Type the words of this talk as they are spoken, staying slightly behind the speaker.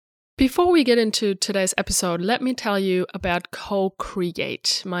Before we get into today's episode, let me tell you about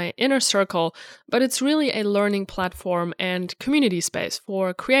Co-Create, my inner circle, but it's really a learning platform and community space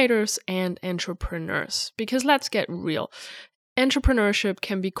for creators and entrepreneurs. Because let's get real. Entrepreneurship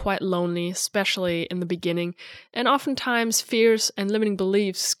can be quite lonely, especially in the beginning, and oftentimes fears and limiting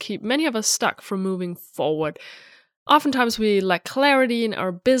beliefs keep many of us stuck from moving forward. Oftentimes we lack clarity in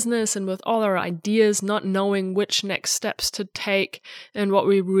our business and with all our ideas, not knowing which next steps to take and what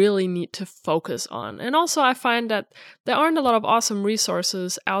we really need to focus on. And also I find that there aren't a lot of awesome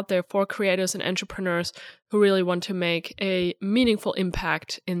resources out there for creators and entrepreneurs who really want to make a meaningful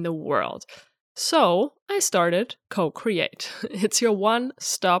impact in the world. So I started Co-Create. It's your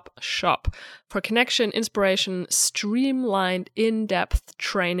one-stop shop for connection, inspiration, streamlined, in-depth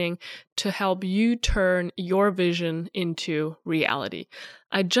training to help you turn your vision into reality.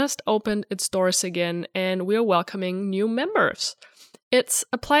 I just opened its doors again, and we're welcoming new members. It's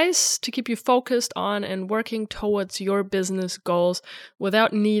a place to keep you focused on and working towards your business goals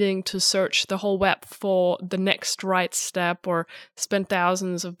without needing to search the whole web for the next right step or spend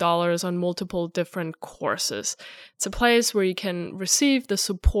thousands of dollars on multiple different courses. It's a place where you can receive the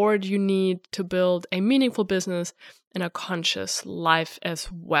support you need to build a meaningful business and a conscious life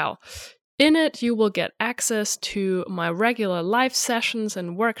as well. In it, you will get access to my regular live sessions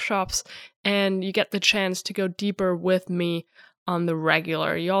and workshops, and you get the chance to go deeper with me on the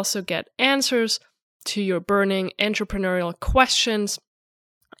regular. You also get answers to your burning entrepreneurial questions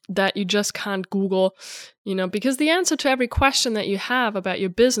that you just can't Google, because the answer to every question that you have about your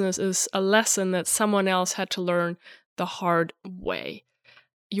business is a lesson that someone else had to learn the hard way.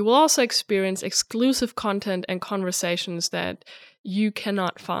 You will also experience exclusive content and conversations that you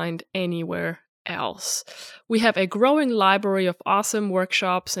cannot find anywhere else. We have a growing library of awesome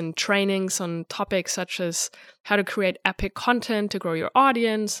workshops and trainings on topics such as how to create epic content to grow your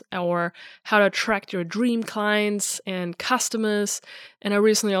audience, or how to attract your dream clients and customers. And I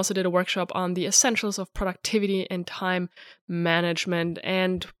recently also did a workshop on the essentials of productivity and time management.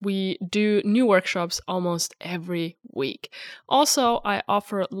 And we do new workshops almost every week. Also, I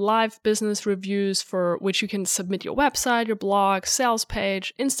offer live business reviews for which you can submit your website, your blog, sales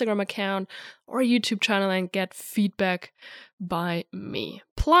page, Instagram account, or YouTube channel and get feedback by me.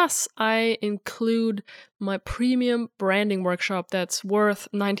 Plus, I include my premium branding workshop that's worth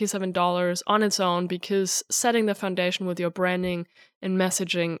 $97 on its own because setting the foundation with your branding and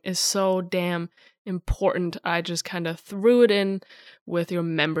messaging is so damn important. I just kind of threw it in with your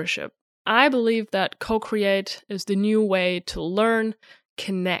membership. I believe that Co-Create is the new way to learn,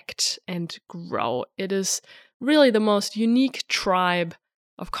 connect, and grow. It is really the most unique tribe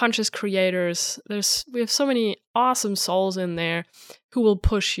of conscious creators. We have so many awesome souls in there who will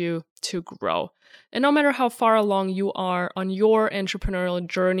push you to grow. And no matter how far along you are on your entrepreneurial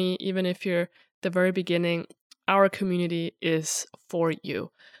journey, even if you're the very beginning, our community is for you.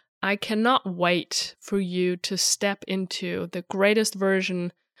 I cannot wait for you to step into the greatest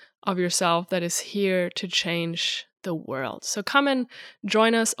version of yourself that is here to change the world. So come and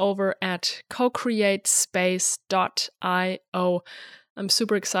join us over at cocreatespace.io. I'm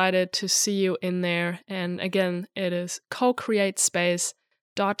super excited to see you in there. And again, it is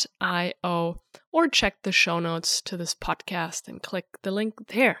cocreatespace.io, or check the show notes to this podcast and click the link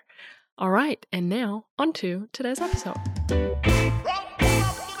there. All right, and now on to today's episode.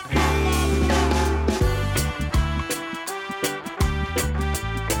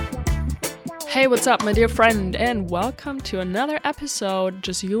 Hey, what's up, my dear friend, and welcome to another episode,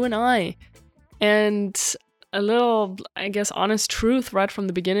 just you and I. And a little, honest truth right from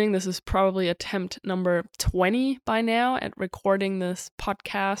the beginning. This is probably attempt number 20 by now at recording this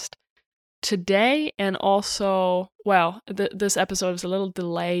podcast today. And also, this episode is a little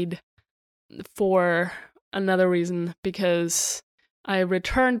delayed for another reason, because I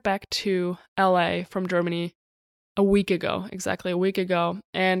returned back to LA from Germany exactly a week ago.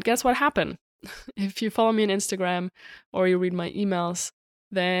 And guess what happened? If you follow me on Instagram or you read my emails,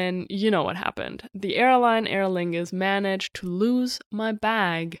 then you know what happened. The airline Aer Lingus managed to lose my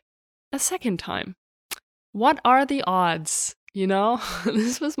bag a second time. What are the odds?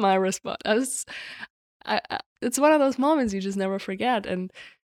 This was my response. It's one of those moments you just never forget. And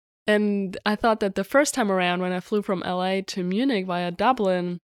I thought that the first time around when I flew from LA to Munich via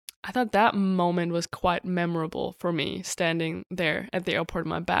Dublin, I thought that moment was quite memorable for me, standing there at the airport.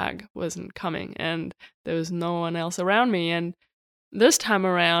 My bag wasn't coming and there was no one else around me. And this time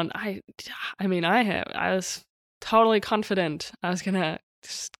around, I was totally confident I was gonna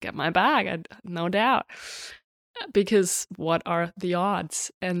just get my bag, no doubt. Because what are the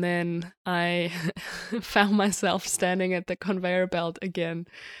odds? And then I found myself standing at the conveyor belt again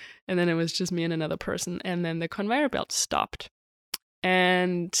And then it was just me and another person. And then the conveyor belt stopped.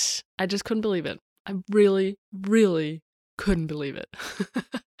 And I just couldn't believe it. I really, really couldn't believe it.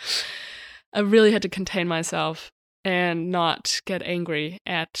 I really had to contain myself and not get angry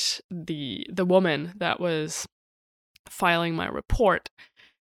at the woman that was filing my report.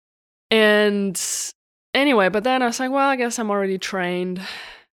 And anyway, but then I was like, well, I guess I'm already trained.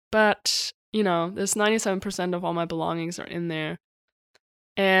 But, there's 97% of all my belongings are in there.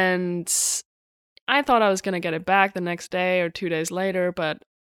 And I thought I was going to get it back the next day or 2 days later, but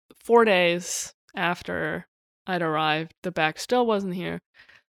 4 days after I'd arrived, the bag still wasn't here.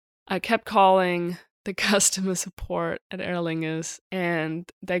 I kept calling the customer support at Aer Lingus, and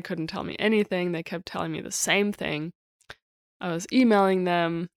they couldn't tell me anything. They kept telling me the same thing. I was emailing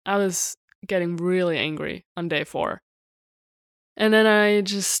them. I was getting really angry on day 4. And then I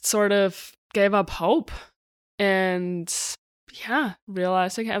just sort of gave up hope and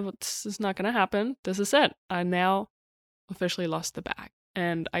realized, okay, well, this is not going to happen. This is it. I now officially lost the bag.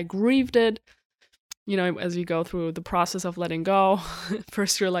 And I grieved it. As you go through the process of letting go,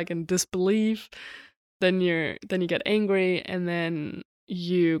 first you're like in disbelief, then you get angry, and then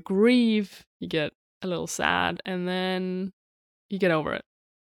you grieve, you get a little sad, and then you get over it.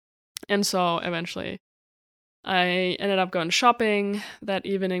 And so eventually I ended up going shopping that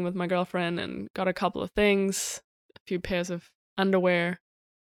evening with my girlfriend and got a couple of things, a few pairs of underwear,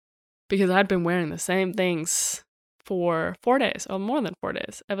 because I'd been wearing the same things for 4 days, or more than 4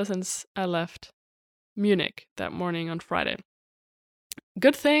 days, ever since I left Munich that morning on Friday.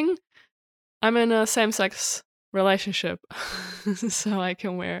 Good thing I'm in a same-sex relationship, so I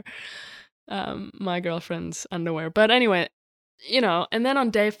can wear my girlfriend's underwear. But anyway, and then on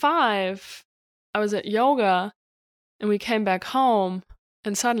day 5, I was at yoga, and we came back home,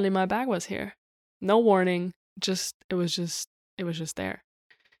 and suddenly my bag was here. No warning, it was just there.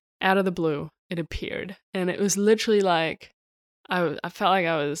 Out of the blue, it appeared. And it was literally like, I felt like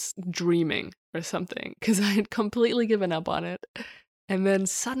I was dreaming or something, because I had completely given up on it. And then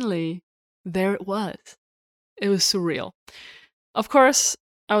suddenly, there it was. It was surreal. Of course,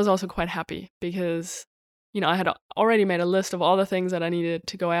 I was also quite happy because, I had already made a list of all the things that I needed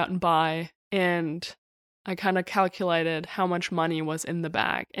to go out and buy, and I kind of calculated how much money was in the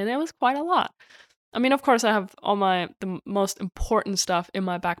bag, and it was quite a lot. I mean, of course, I have all the most important stuff in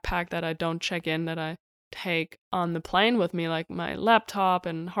my backpack that I don't check in, that I take on the plane with me, like my laptop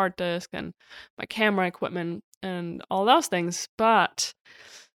and hard disk and my camera equipment and all those things. But,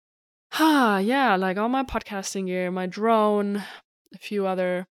 like all my podcasting gear, my drone, a few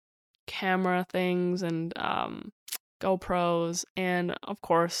other camera things, and GoPros, and of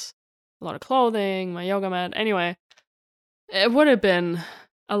course, a lot of clothing, my yoga mat. Anyway, it would have been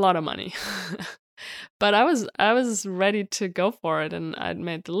a lot of money. But I was ready to go for it, and I'd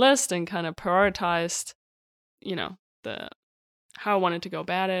made the list and kind of prioritized, how I wanted to go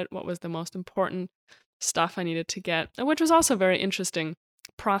about it, what was the most important stuff I needed to get, which was also a very interesting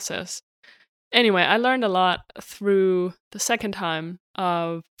process. Anyway, I learned a lot through the second time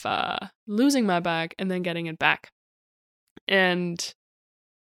of losing my bag and then getting it back. And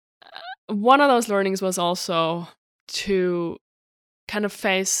one of those learnings was also to kind of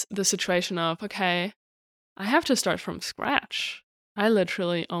face the situation of, okay, I have to start from scratch. I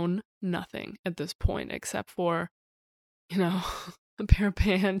literally own nothing at this point except for, a pair of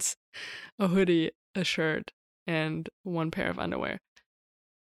pants, a hoodie, a shirt, and one pair of underwear.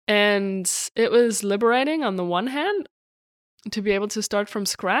 And it was liberating on the one hand to be able to start from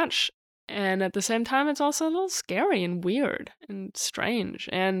scratch. And at the same time, it's also a little scary and weird and strange.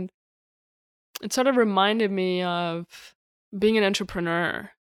 And it sort of reminded me of being an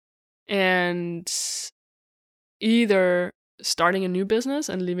entrepreneur and either starting a new business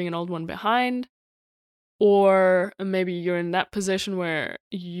and leaving an old one behind, or maybe you're in that position where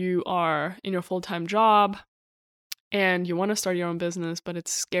you are in your full-time job and you want to start your own business, but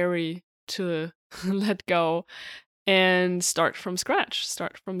it's scary to let go and start from scratch,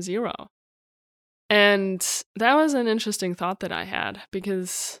 start from zero. And that was an interesting thought that I had,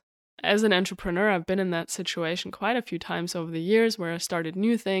 because as an entrepreneur, I've been in that situation quite a few times over the years where I started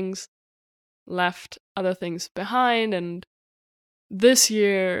new things, left other things behind, and this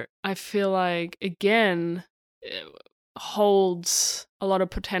year I feel like, again, it holds a lot of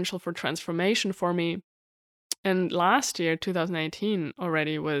potential for transformation for me. And last year, 2018,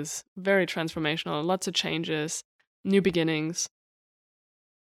 already was very transformational, lots of changes, new beginnings.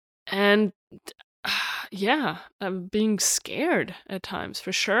 And I'm being scared at times,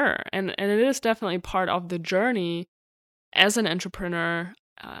 for sure. And it is definitely part of the journey as an entrepreneur,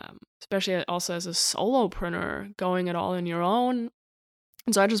 especially also as a solopreneur, going it all on your own.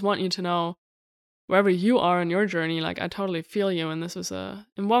 And so I just want you to know, wherever you are in your journey, like I totally feel you. And this was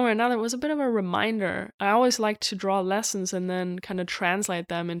in one way or another, it was a bit of a reminder. I always like to draw lessons and then kind of translate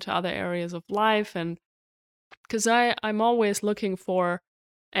them into other areas of life. And because I'm always looking for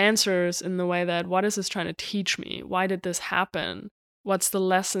answers in the way that, what is this trying to teach me? Why did this happen? What's the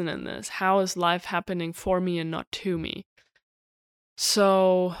lesson in this? How is life happening for me and not to me?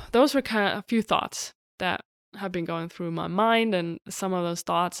 So those were kind of a few thoughts that have been going through my mind, and some of those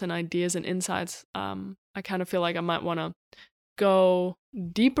thoughts and ideas and insights I kind of feel like I might want to go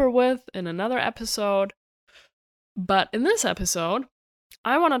deeper with in another episode. But in this episode,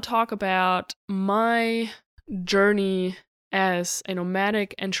 I want to talk about my journey as a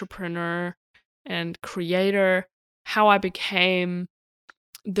nomadic entrepreneur and creator, how I became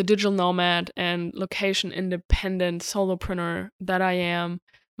the digital nomad and location independent solopreneur that I am,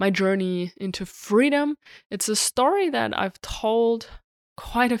 my journey into freedom. It's a story that I've told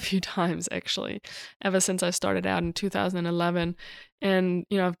quite a few times, actually, ever since I started out in 2011. And,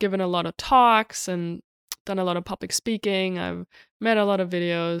 I've given a lot of talks and done a lot of public speaking. I've made a lot of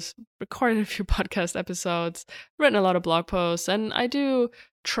videos, recorded a few podcast episodes, written a lot of blog posts, and I do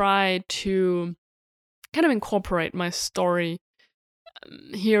try to kind of incorporate my story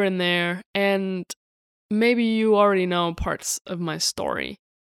here and there. And maybe you already know parts of my story.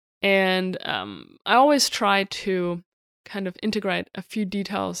 And I always try to kind of integrate a few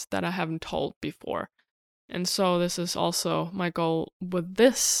details that I haven't told before. And so this is also my goal with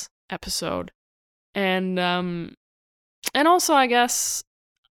this episode. And also, I guess,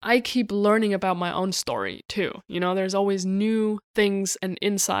 I keep learning about my own story too. There's always new things and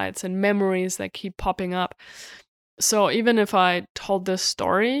insights and memories that keep popping up. So even if I told this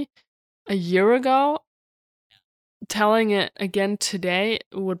story a year ago, telling it again today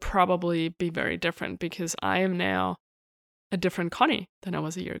would probably be very different, because I am now a different Connie than I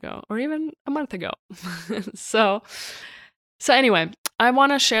was a year ago, or even a month ago. So anyway, I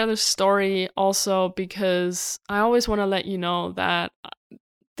want to share this story also because I always want to let you know that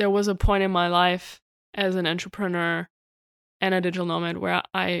there was a point in my life as an entrepreneur and a digital nomad where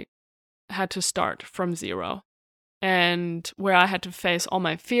I had to start from zero, and where I had to face all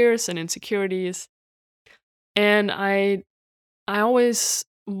my fears and insecurities. And I always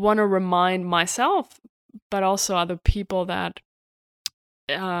want to remind myself, but also other people, that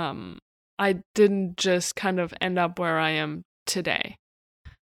I didn't just kind of end up where I am today.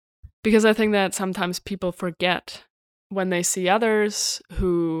 Because I think that sometimes people forget when they see others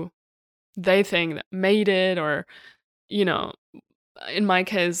who they think that made it, or, in my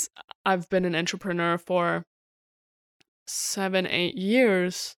case, I've been an entrepreneur for 7-8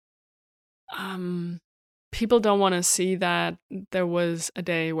 years. People don't want to see that there was a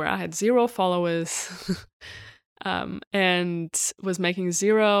day where I had 0 followers and was making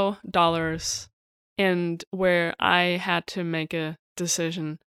 $0, and where I had to make a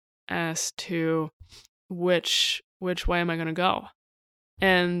decision as to which way am I going to go.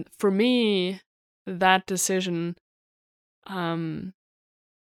 And for me, that decision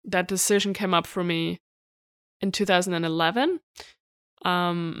came up for me in 2011.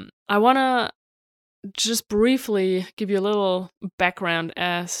 I want to just briefly give you a little background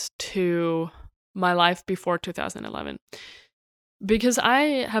as to my life before 2011. Because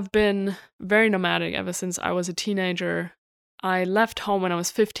I have been very nomadic ever since I was a teenager. I left home when I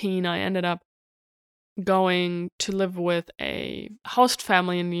was 15. I ended up going to live with a host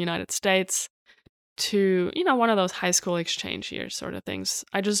family in the United States to, one of those high school exchange years sort of things.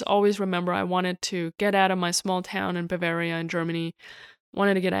 I just always remember I wanted to get out of my small town in Bavaria in Germany,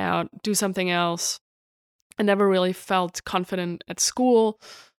 wanted to get out, do something else. I never really felt confident at school.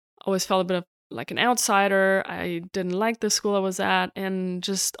 Always felt a bit of like an outsider. I didn't like the school I was at, and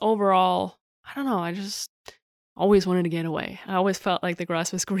just overall, I don't know, I just always wanted to get away. I always felt like the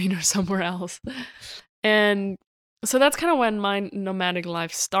grass was greener somewhere else. And so that's kind of when my nomadic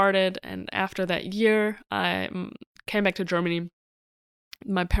life started. And after that year, I came back to Germany.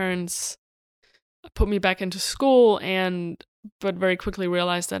 My parents put me back into school, but very quickly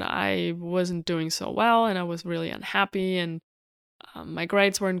realized that I wasn't doing so well, and I was really unhappy, and my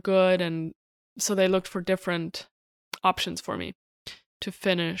grades weren't good. And so they looked for different options for me to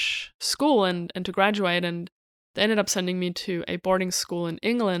finish school and to graduate. And they ended up sending me to a boarding school in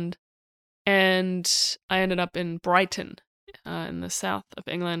England. And I ended up in Brighton, in the south of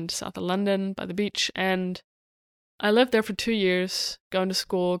England, south of London, by the beach. And I lived there for 2 years, going to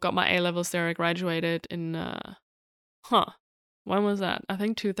school, got my A-levels there. I graduated in, when was that? I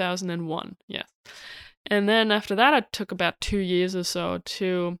think 2001, yes. And then after that, it took about 2 years or so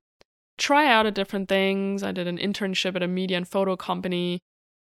to try out different things. I did an internship at a media and photo company.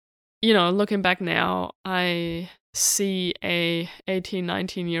 looking back now, I see a 18,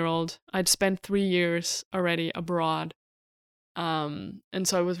 19-year-old. I'd spent 3 years already abroad. And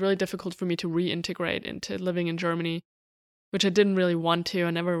so it was really difficult for me to reintegrate into living in Germany, which I didn't really want to.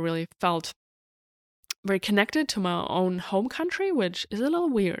 I never really felt very connected to my own home country, which is a little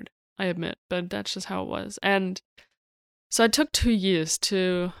weird, I admit, but that's just how it was. And so it took 2 years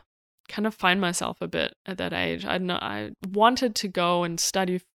to kind of find myself a bit at that age. I wanted to go and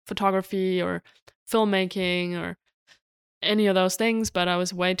study photography or filmmaking or any of those things, but I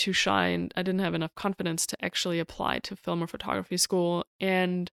was way too shy and I didn't have enough confidence to actually apply to film or photography school.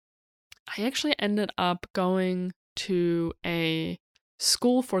 And I actually ended up going to a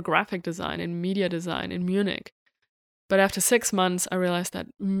school for graphic design and media design in Munich. But after 6 months, I realized that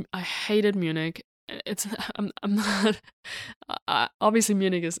I hated Munich. I'm not obviously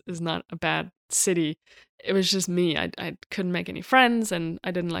Munich is not a bad city. It was just me. I couldn't make any friends, and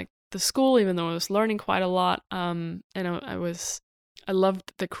I didn't like the school, even though I was learning quite a lot. And I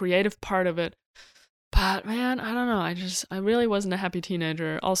loved the creative part of it. But man, I don't know. I really wasn't a happy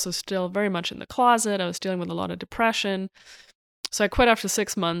teenager. Also, still very much in the closet. I was dealing with a lot of depression. So I quit after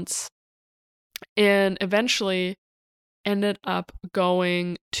 6 months, and eventually ended up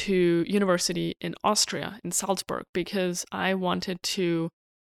going to university in Austria, in Salzburg, because I wanted to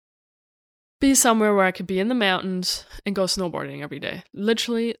be somewhere where I could be in the mountains and go snowboarding every day.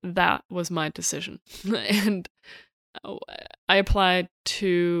 Literally, that was my decision. And I applied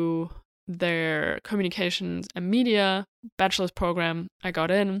to their communications and media bachelor's program. I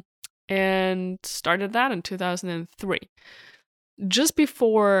got in and started that in 2003. Just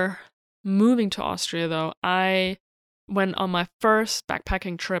before moving to Austria, though, I went on my first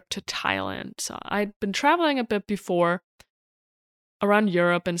backpacking trip to Thailand. So I'd been traveling a bit before around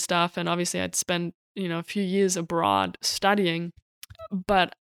Europe and stuff, and obviously I'd spent, a few years abroad studying,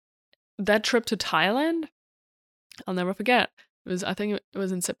 but that trip to Thailand, I'll never forget. I think it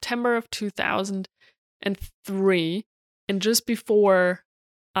was in September of 2003, and just before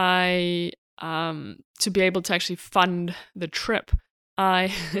I to be able to actually fund the trip,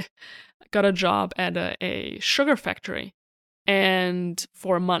 I got a job at a sugar factory and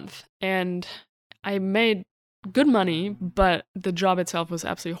for a month, and I made good money, but the job itself was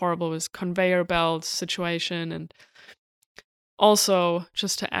absolutely horrible. It was conveyor belt situation, and also,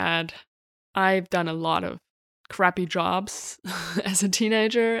 just to add, I've done a lot of crappy jobs as a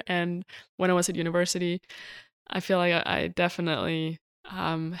teenager, and when I was at university, I feel like I definitely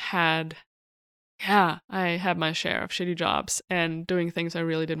had my share of shitty jobs and doing things I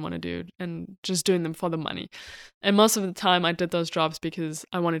really didn't want to do and just doing them for the money. And most of the time I did those jobs because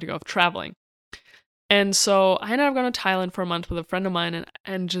I wanted to go traveling. And so I ended up going to Thailand for a month with a friend of mine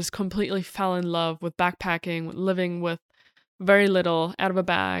and just completely fell in love with backpacking, living with very little out of a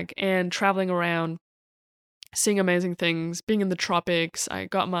bag and traveling around, seeing amazing things, being in the tropics. I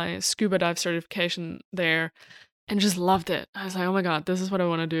got my scuba dive certification there and just loved it. I was like, oh my God, this is what I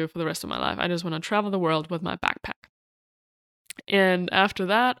want to do for the rest of my life. I just want to travel the world with my backpack. And after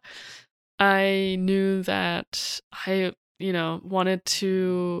that, I knew that I wanted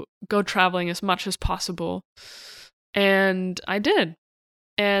to go traveling as much as possible. And I did.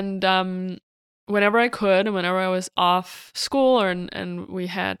 And whenever I could, and whenever I was off school and we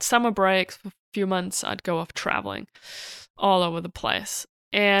had summer breaks for a few months, I'd go off traveling all over the place.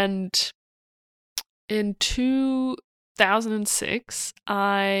 And in 2006,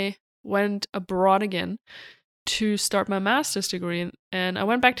 I went abroad again to start my master's degree. And I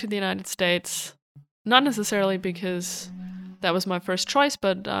went back to the United States, not necessarily because that was my first choice,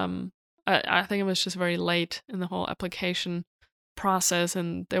 but I think it was just very late in the whole application process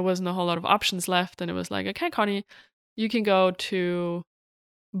and there wasn't a whole lot of options left. And it was like, okay, Connie, you can go to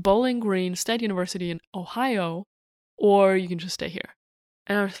Bowling Green State University in Ohio, or you can just stay here.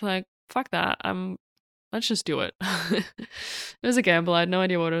 And I was like, fuck that. Let's just do it. It was a gamble. I had no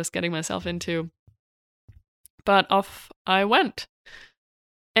idea what I was getting myself into. But off I went.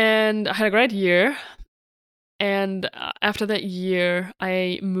 And I had a great year. And after that year,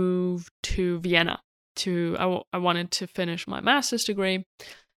 I moved to Vienna. I wanted to finish my master's degree.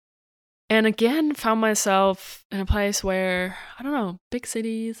 And again, found myself in a place where, I don't know, big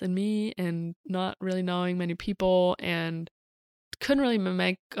cities and me and not really knowing many people and couldn't really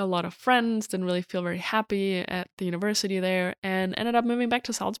make a lot of friends, didn't really feel very happy at the university there, and ended up moving back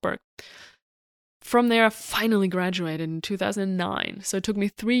to Salzburg. From there, I finally graduated in 2009. So it took me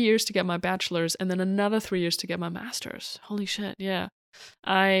 3 years to get my bachelor's and then another 3 years to get my master's. Holy shit, yeah.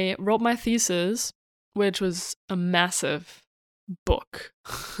 I wrote my thesis, which was a massive book.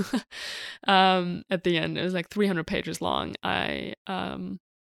 At the end, it was like 300 pages long. I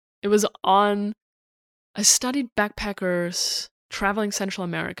It was I studied backpackers traveling Central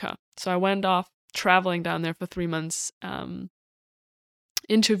America. So I went off traveling down there for 3 months,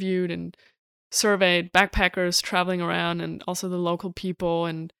 interviewed and surveyed backpackers traveling around and also the local people.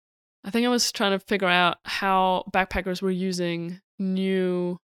 And I think I was trying to figure out how backpackers were using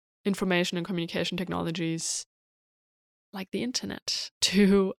new information and communication technologies like the internet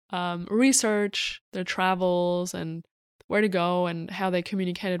to research their travels and where to go and how they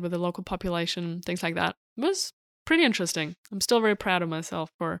communicated with the local population, things like that. It was pretty interesting. I'm still very proud of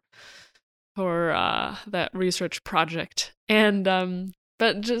myself for that research project. And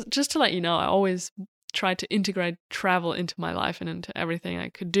but just to let you know, I always tried to integrate travel into my life and into everything I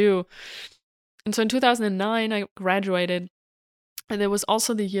could do. And so in 2009, I graduated, and it was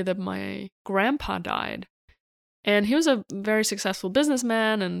also the year that my grandpa died. And he was a very successful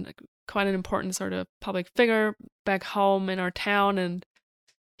businessman and quite an important sort of public figure back home in our town. And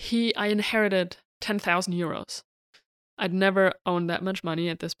I inherited 10,000 euros. I'd never owned that much money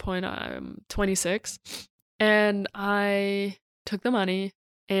at this point. I'm 26. And I took the money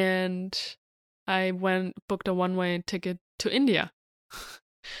and I booked a one-way ticket to India. Of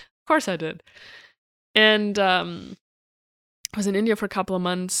course I did. And I was in India for a couple of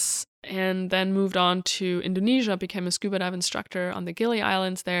months and then moved on to Indonesia, became a scuba dive instructor on the Gili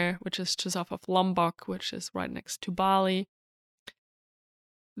Islands there, which is just off of Lombok, which is right next to Bali.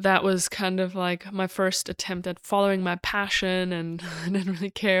 That was kind of like my first attempt at following my passion, and I didn't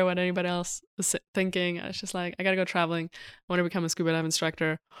really care what anybody else was thinking. I was just like, I gotta go traveling. I want to become a scuba dive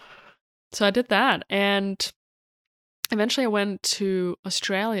instructor. So I did that, and eventually I went to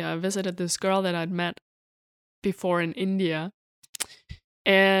Australia. I visited this girl that I'd met before in India,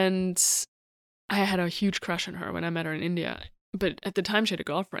 and I had a huge crush on her when I met her in India. But at the time, she had a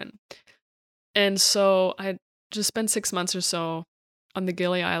girlfriend. And so I just spent 6 months or so on the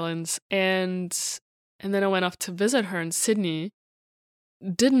Gili Islands, and then I went off to visit her in Sydney.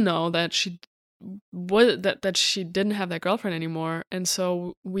 Didn't know that she didn't have that girlfriend anymore, and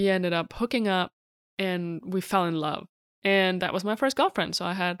so we ended up hooking up, and we fell in love. And that was my first girlfriend, so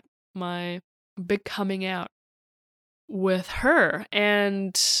I had my big coming out with her.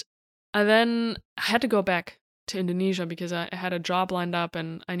 And I had to go back to Indonesia because I had a job lined up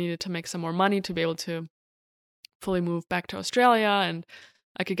and I needed to make some more money to be able to fully move back to Australia, and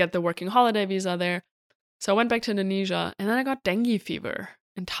I could get the working holiday visa there. So I went back to Indonesia, and then I got dengue fever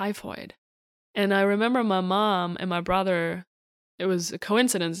and typhoid. And I remember my mom and my brother, it was a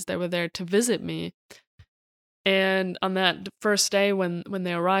coincidence, they were there to visit me. And on that first day when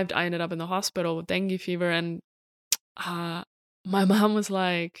they arrived, I ended up in the hospital with dengue fever. And my mom was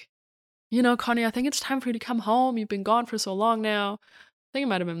like, Connie, I think it's time for you to come home. You've been gone for so long now. I think it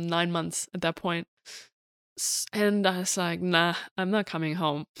might have been 9 months at that point. And I was like, nah, I'm not coming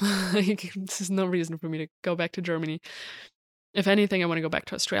home. There's no reason for me to go back to Germany. If anything, I want to go back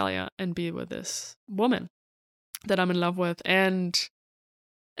to Australia and be with this woman that I'm in love with. And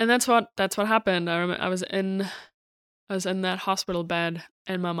that's what happened. I remember I was in that hospital bed,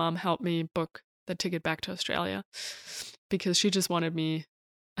 and my mom helped me book the ticket back to Australia because she just wanted me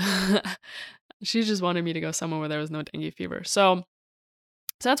to go somewhere where there was no dengue fever. So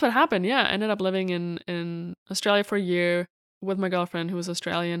that's what happened. Yeah, I ended up living in Australia for a year with my girlfriend who was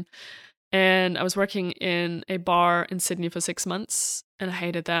Australian. And I was working in a bar in Sydney for 6 months, and I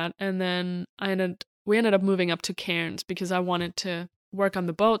hated that. And then we ended up moving up to Cairns because I wanted to work on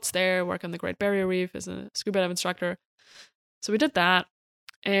the boats there, work on the Great Barrier Reef as a scuba dive instructor. So we did that,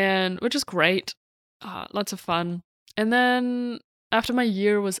 and which is great, lots of fun. And then after my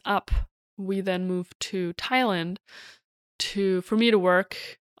year was up, we then moved to Thailand for me to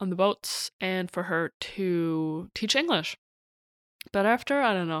work on the boats and for her to teach English. But after,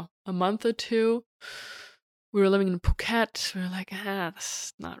 I don't know, a month or two, we were living in Phuket. We were like,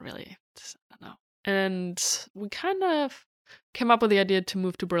 that's not really, I don't know. And we kind of came up with the idea to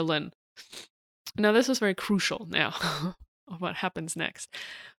move to Berlin. Now, this was very crucial now of what happens next.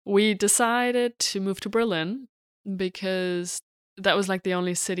 We decided to move to Berlin because that was like the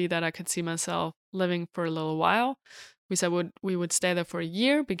only city that I could see myself living for a little while. We said we would stay there for a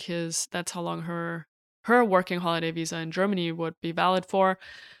year because that's how long her working holiday visa in Germany would be valid for.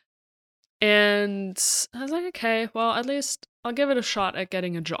 And I was like, okay, well, at least I'll give it a shot at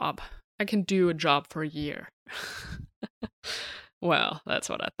getting a job. I can do a job for a year. Well, that's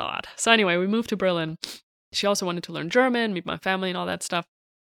what I thought. So anyway, we moved to Berlin. She also wanted to learn German, meet my family and all that stuff.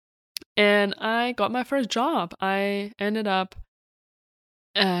 And I got my first job. I ended up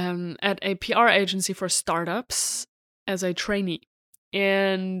at a PR agency for startups as a trainee.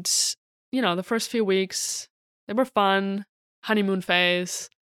 And, the first few weeks, they were fun, honeymoon phase.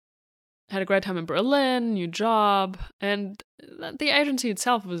 had a great time in Berlin, new job, and the agency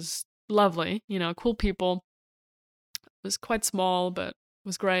itself was lovely, cool people. It was quite small, but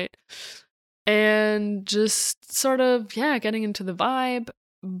was great. And just sort of, getting into the vibe.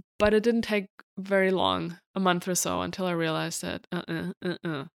 But it didn't take very long, a month or so, until I realized that,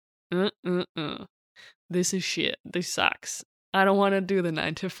 this is shit. This sucks. I don't want to do the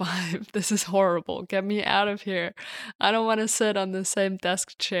 9 to 5. This is horrible. Get me out of here. I don't want to sit on the same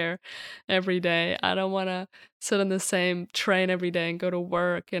desk chair every day. I don't want to sit on the same train every day and go to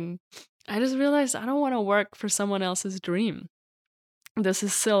work. And I just realized I don't want to work for someone else's dream. This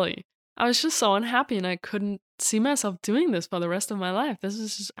is silly. I was just so unhappy and I couldn't see myself doing this for the rest of my life. This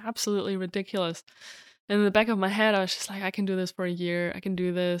is just absolutely ridiculous. And in the back of my head, I was just like, I can do this for a year. I can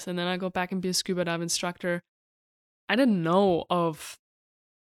do this. And then I go back and be a scuba dive instructor. I didn't know of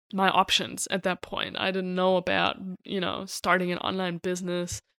my options at that point. I didn't know about, starting an online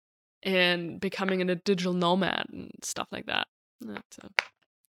business and becoming a digital nomad and stuff like that. So,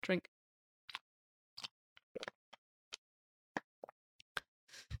 drink.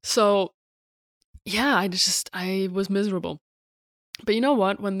 So, I was miserable. But you know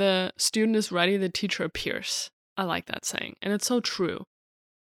what? When the student is ready, the teacher appears. I like that saying. And it's so true.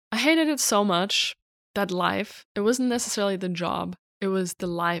 I hated it so much, that life. It wasn't necessarily the job. It was the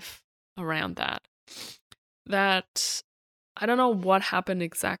life around that. That, I don't know what happened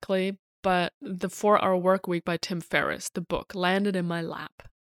exactly, but the 4-Hour Work Week by Tim Ferriss, the book, landed in my lap.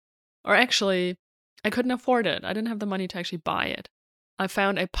 Or actually, I couldn't afford it. I didn't have the money to actually buy it. I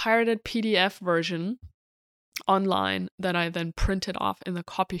found a pirated PDF version online that I then printed off in the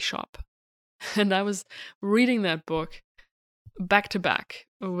copy shop. And I was reading that book back to back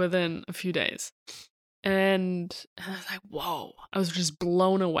within a few days. And I was like, whoa, I was just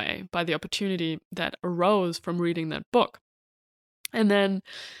blown away by the opportunity that arose from reading that book. And then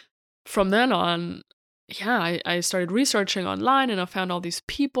from then on, I started researching online and I found all these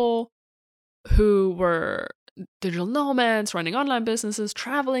people who were digital nomads, running online businesses,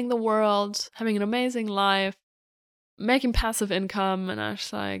 traveling the world, having an amazing life, making passive income. And I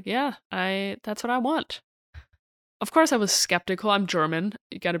was like, that's what I want. Of course, I was skeptical. I'm German.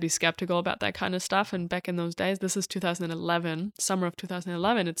 You got to be skeptical about that kind of stuff. And back in those days, this is 2011, summer of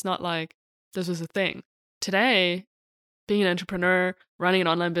 2011. It's not like this was a thing. Today, being an entrepreneur, running an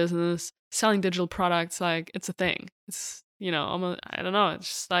online business, selling digital products, like it's a thing. It's, almost, I don't know. It's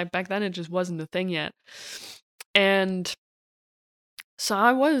just like back then, it just wasn't a thing yet. And so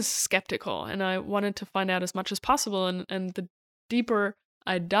I was skeptical and I wanted to find out as much as possible. And the deeper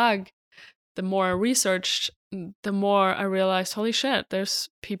I dug, the more I researched, the more I realized, holy shit, there's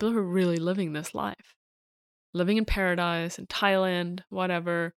people who are really living this life. Living in paradise, in Thailand,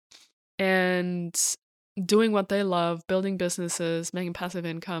 whatever, and doing what they love, building businesses, making passive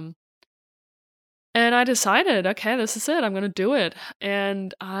income. And I decided, okay, this is it. I'm going to do it.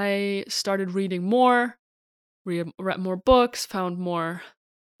 And I started reading more, read more books, found more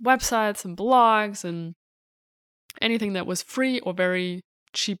websites and blogs and anything that was free or very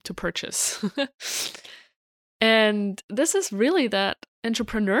cheap to purchase. And this is really that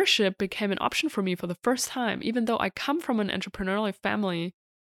entrepreneurship became an option for me for the first time. Even though I come from an entrepreneurial family,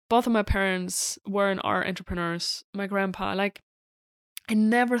 both of my parents were and are entrepreneurs. My grandpa, I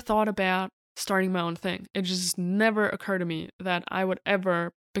never thought about starting my own thing. It just never occurred to me that I would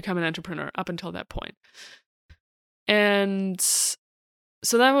ever become an entrepreneur up until that point. And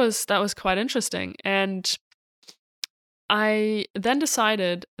so that was quite interesting. And I then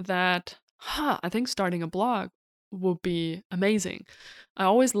decided that, I think starting a blog would be amazing. I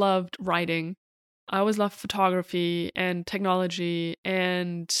always loved writing. I always loved photography and technology.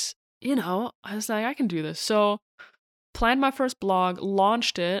 And, I was like, I can do this. So planned my first blog,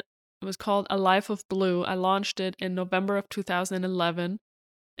 launched it. It was called A Life of Blue. I launched it in November of 2011.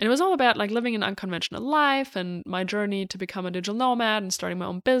 And it was all about living an unconventional life and my journey to become a digital nomad and starting my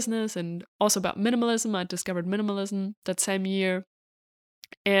own business, and also about minimalism. I discovered minimalism that same year.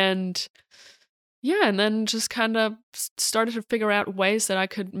 And and then just kind of started to figure out ways that I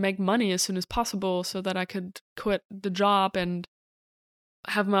could make money as soon as possible so that I could quit the job and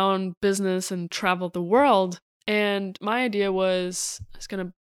have my own business and travel the world. And my idea was I was going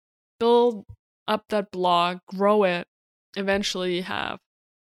to build up that blog, grow it, eventually have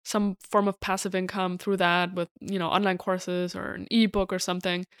some form of passive income through that with, online courses or an ebook or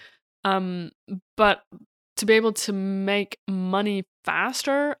something. But to be able to make money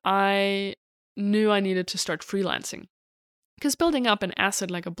faster, I knew I needed to start freelancing. Because building up an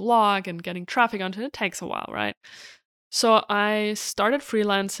asset like a blog and getting traffic onto it takes a while, right? So I started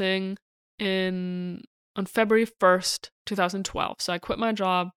freelancing in on February 1st, 2012. So I quit my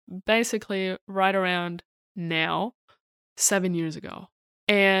job basically right around now, 7 years ago.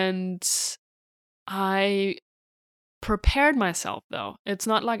 And I prepared myself, though. It's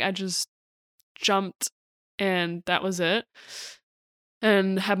not like I just jumped and that was it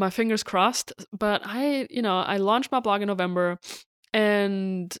and had my fingers crossed. But I launched my blog in November,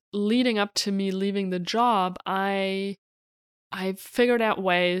 and leading up to me leaving the job, I figured out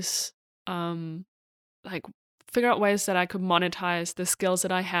ways, figure out ways that I could monetize the skills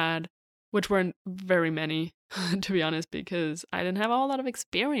that I had, which weren't very many, to be honest, because I didn't have a whole lot of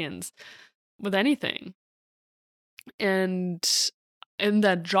experience with anything. And in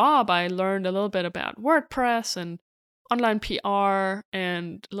that job, I learned a little bit about WordPress and online PR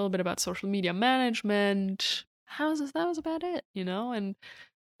and a little bit about social media management. That was about it, and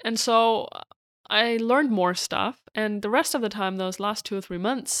so I learned more stuff. And the rest of the time, those last 2 or 3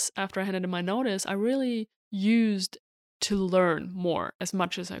 months after I handed in my notice, I really used to learn more as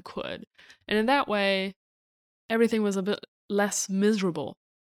much as I could. And in that way, everything was a bit less miserable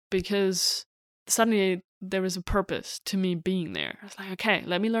because suddenly there was a purpose to me being there. I was like, okay,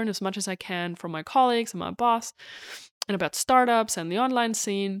 let me learn as much as I can from my colleagues and my boss and about startups and the online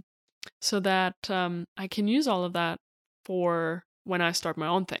scene so that I can use all of that for when I start my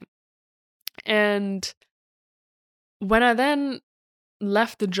own thing. And when I then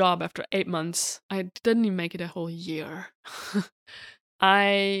left the job after 8 months, I didn't even make it a whole year.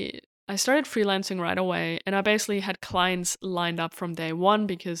 I started freelancing right away, and I basically had clients lined up from day one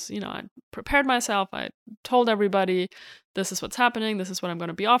because, I prepared myself. I told everybody, this is what's happening. This is what I'm going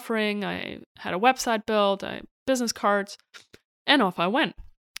to be offering. I had a website built, I had business cards, and off I went.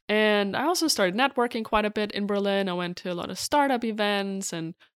 And I also started networking quite a bit in Berlin. I went to a lot of startup events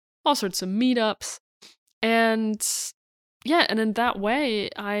and all sorts of meetups. And and in that way,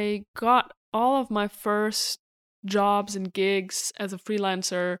 I got all of my first jobs and gigs as a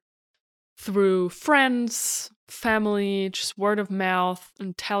freelancer through friends, family, just word of mouth,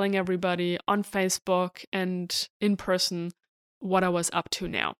 and telling everybody on Facebook and in person what I was up to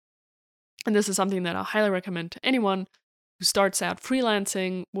now. And this is something that I highly recommend to anyone who starts out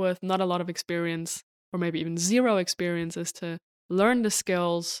freelancing with not a lot of experience, or maybe even zero experience, is to learn the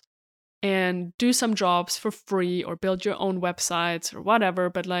skills and do some jobs for free or build your own websites or whatever,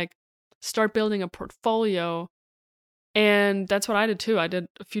 but start building a portfolio. And that's what I did too. I did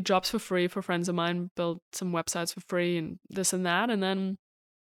a few jobs for free for friends of mine, built some websites for free and this and that, and then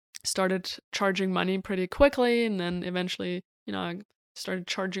started charging money pretty quickly. And then eventually, I started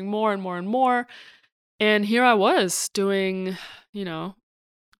charging more and more and more. And here I was doing,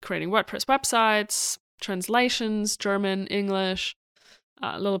 creating WordPress websites, translations, German, English,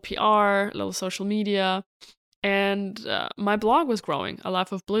 a little PR, a little social media. And my blog was growing, A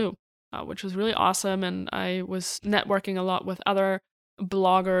Life of Blue, which was really awesome. And I was networking a lot with other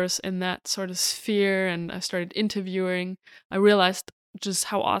bloggers in that sort of sphere. And I started interviewing. I realized just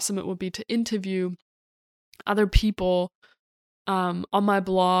how awesome it would be to interview other people on my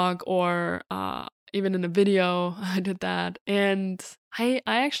blog or even in a video. I did that. And I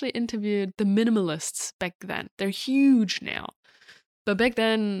actually interviewed the minimalists back then. They're huge now. But back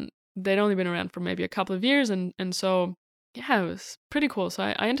then, they'd only been around for maybe a couple of years. And so, it was pretty cool. So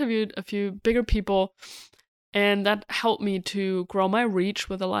I interviewed a few bigger people, and that helped me to grow my reach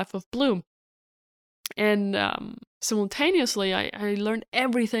with A Life of Blue. And simultaneously, I learned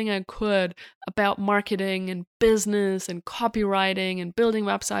everything I could about marketing and business and copywriting and building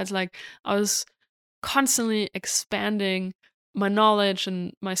websites. I was constantly expanding my knowledge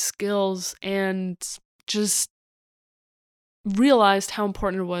and my skills, and just realized how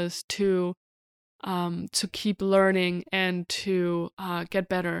important it was to keep learning and to get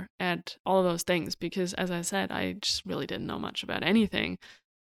better at all of those things, because as I said, I just really didn't know much about anything.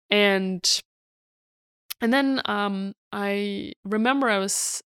 And then I remember I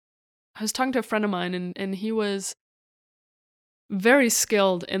was talking to a friend of mine, and he was very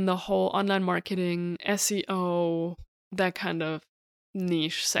skilled in the whole online marketing, SEO, that kind of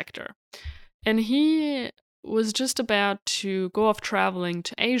niche sector. And he was just about to go off traveling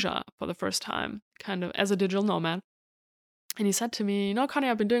to Asia for the first time, kind of as a digital nomad. And he said to me, Connie,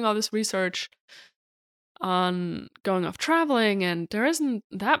 I've been doing all this research on going off traveling, and there isn't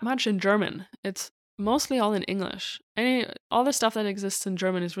that much in German. It's mostly all in English. All the stuff that exists in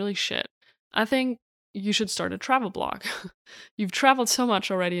German is really shit. I think you should start a travel blog. You've traveled so much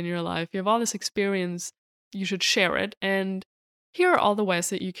already in your life. You have all this experience. You should share it. And here are all the ways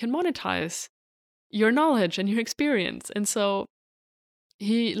that you can monetize your knowledge and your experience. And so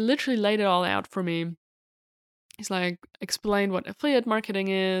he literally laid it all out for me. He's explained what affiliate marketing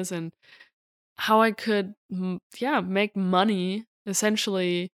is and how I could, make money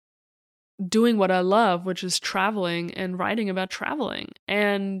essentially doing what I love, which is traveling and writing about traveling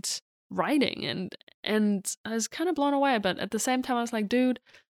and writing. And I was kind of blown away, but at the same time, I was like, dude,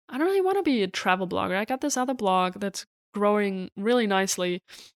 I don't really want to be a travel blogger. I got this other blog that's growing really nicely,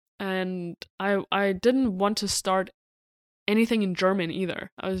 and I didn't want to start anything in German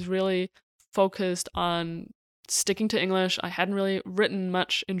either. I was really focused on sticking to English. I hadn't really written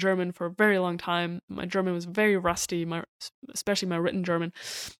much in German for a very long time. My German was very rusty, especially my written German.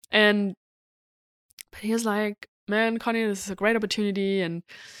 But he was like, man, Connie, this is a great opportunity. And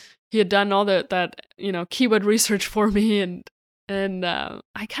he had done all that keyword research for me. And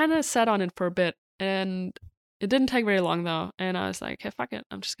I kind of sat on it for a bit, and it didn't take very long though. And I was like, hey, fuck it.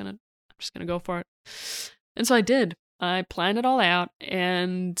 I'm just gonna go for it. And so I did. I planned it all out,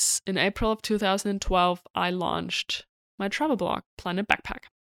 and in April of 2012, I launched my travel blog, Planet Backpack.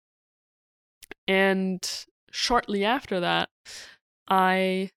 And shortly after that,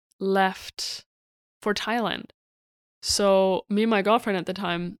 I left for Thailand. So me and my girlfriend at the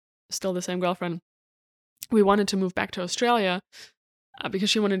time, still the same girlfriend, we wanted to move back to Australia because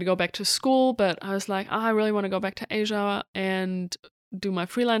she wanted to go back to school, but I was like, I really want to go back to Asia and do my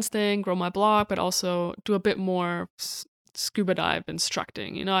freelance thing, grow my blog, but also do a bit more scuba dive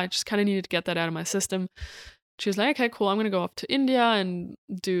instructing. I just kind of needed to get that out of my system. She was like, okay, cool, I'm going to go up to India and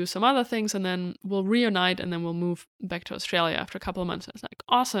do some other things, and then we'll reunite, and then we'll move back to Australia after a couple of months. I was like,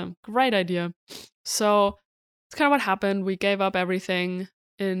 awesome, great idea. So it's kind of what happened. We gave up everything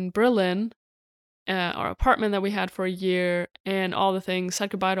in Berlin, our apartment that we had for a year, and all the things,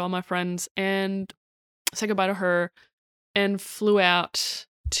 said goodbye to all my friends, and said goodbye to her, and flew out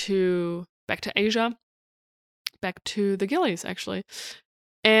back to Asia, back to the Gillies, actually.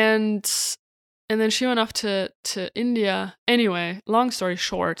 And then she went off to India. Anyway, long story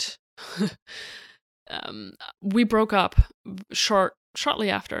short, we broke up shortly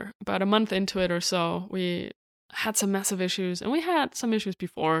after, about a month into it or so. We had some massive issues, and we had some issues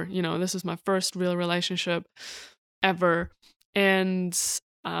before. This is my first real relationship ever. And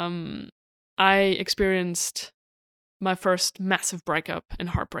I experienced my first massive breakup and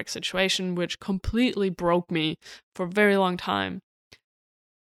heartbreak situation, which completely broke me for a very long time.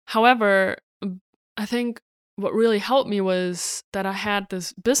 However, I think what really helped me was that I had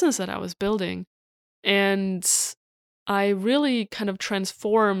this business that I was building, and I really kind of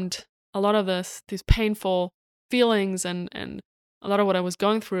transformed a lot of these painful feelings and a lot of what I was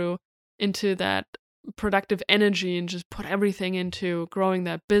going through into that productive energy, and just put everything into growing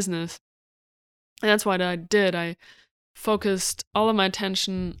that business. And that's what I did. I focused all of my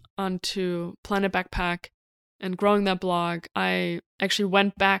attention onto Planet Backpack and growing that blog. I actually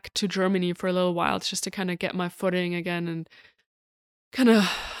went back to Germany for a little while just to kind of get my footing again and kind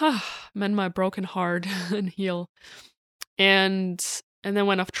of mend my broken heart and heal. And then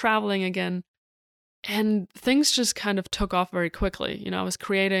went off traveling again. And things just kind of took off very quickly. I was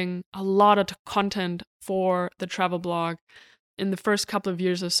creating a lot of content for the travel blog. In the first couple of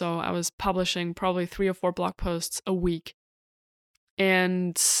years or so, I was publishing probably 3 or 4 blog posts a week.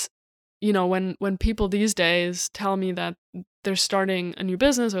 And, when people these days tell me that they're starting a new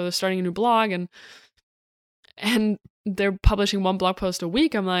business or they're starting a new blog and they're publishing 1 blog post a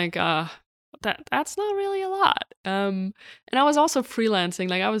week, I'm like, that's not really a lot. And I was also freelancing.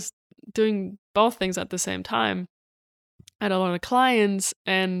 Like, I was doing both things at the same time. I had a lot of clients,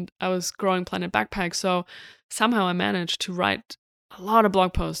 and I was growing Planet Backpack. So somehow I managed to write a lot of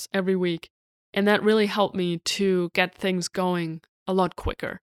blog posts every week. And that really helped me to get things going a lot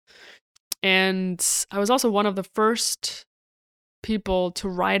quicker. And I was also one of the first people to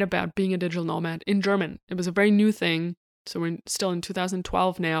write about being a digital nomad in German. It was a very new thing. So we're still in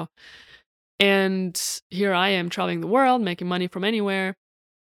 2012 now. And here I am traveling the world, making money from anywhere.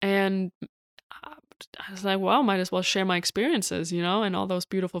 And I was like, well, might as well share my experiences, and all those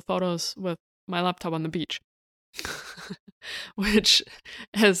beautiful photos with my laptop on the beach. Which,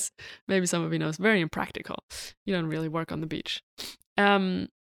 as maybe some of you know, is very impractical. You don't really work on the beach.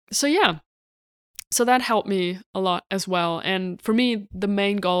 So that helped me a lot as well. And for me, the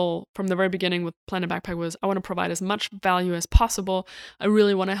main goal from the very beginning with Planet Backpack was I want to provide as much value as possible. I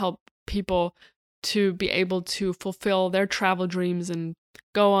really want to help people to be able to fulfill their travel dreams and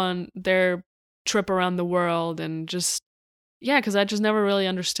go on their trip around the world, and just, because I just never really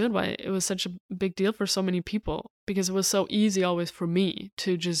understood why it was such a big deal for so many people, because it was so easy always for me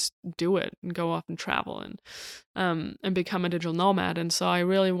to just do it and go off and travel and become a digital nomad. And so I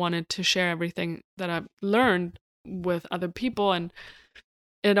really wanted to share everything that I've learned with other people, and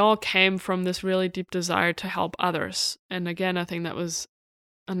it all came from this really deep desire to help others. And again, I think that was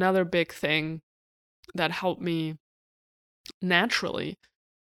another big thing that helped me naturally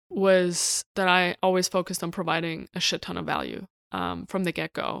was that I always focused on providing a shit ton of value from the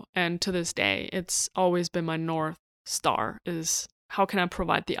get-go. And to this day, it's always been my North Star is how can I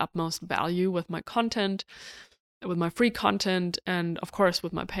provide the utmost value with my content, with my free content, and of course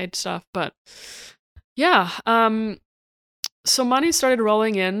with my paid stuff. But yeah, so money started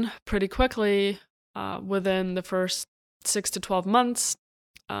rolling in pretty quickly within the first 6 to 12 months,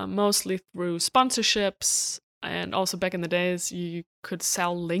 mostly through sponsorships. And also back in the days, you could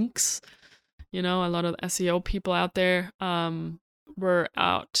sell links. A lot of SEO people out there were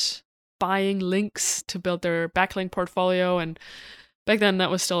out buying links to build their backlink portfolio. And back then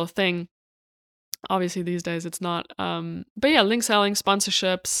that was still a thing. Obviously these days it's not. But yeah, link selling,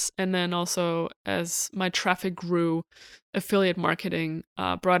 sponsorships, and then also as my traffic grew, affiliate marketing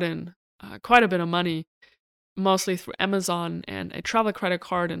brought in quite a bit of money, mostly through Amazon and a travel credit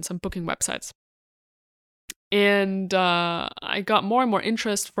card and some booking websites. And I got more and more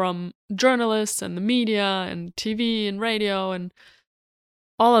interest from journalists and the media and TV and radio and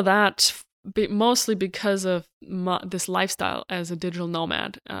all of that, mostly because of this lifestyle as a digital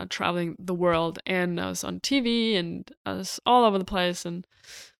nomad, traveling the world. And I was on TV and I was all over the place, and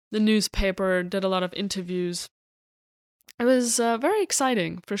the newspaper did a lot of interviews. It was very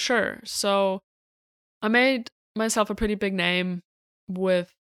exciting, for sure. So I made myself a pretty big name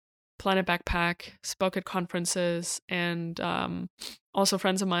with Planet Backpack, spoke at conferences, and also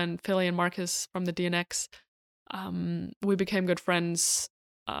friends of mine, Philly and Marcus from the DNX, we became good friends,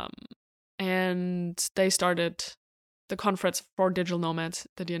 and they started the conference for digital nomads,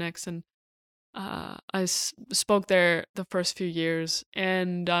 the DNX, and I spoke there the first few years,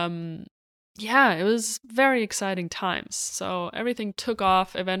 and yeah, it was very exciting times. So everything took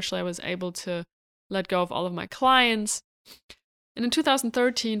off. Eventually I was able to let go of all of my clients. And in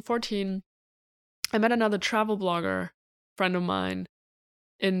 2013, 14, I met another travel blogger friend of mine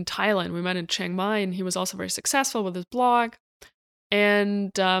in Thailand. We met in Chiang Mai, and he was also very successful with his blog.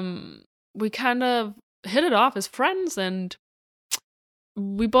 And we kind of hit it off as friends, and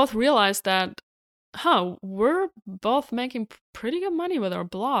we both realized that, we're both making pretty good money with our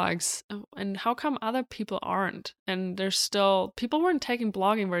blogs, and how come other people aren't? And people weren't taking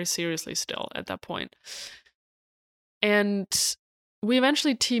blogging very seriously still at that point. And we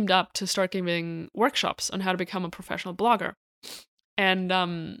eventually teamed up to start giving workshops on how to become a professional blogger.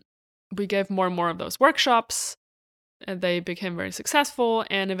 And we gave more and more of those workshops, and they became very successful.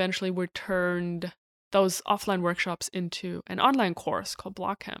 And eventually we turned those offline workshops into an online course called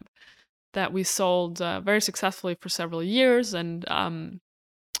Blogcamp that we sold very successfully for several years. And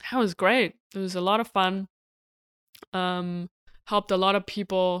that was great. It was a lot of fun. Helped a lot of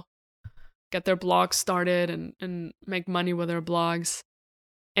people get their blogs started and make money with their blogs.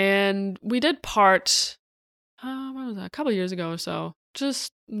 And we did part, what was that, a couple of years ago or so,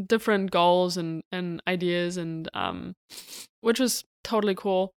 just different goals and ideas, and which was totally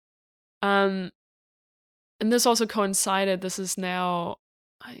cool. And this also coincided, this is now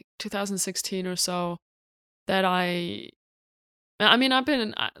like 2016 or so, that I've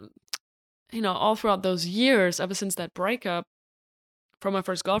been, all throughout those years, ever since that breakup from my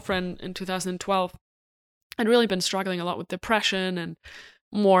first girlfriend in 2012, I'd really been struggling a lot with depression and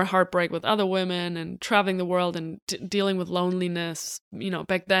more heartbreak with other women and traveling the world and dealing with loneliness.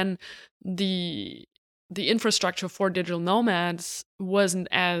 Back then, the infrastructure for digital nomads wasn't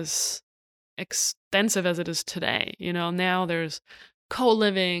as extensive as it is today. Now there's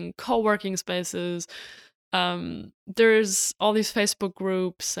co-living, co-working spaces. There's all these Facebook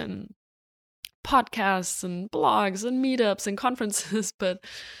groups and podcasts and blogs and meetups and conferences. But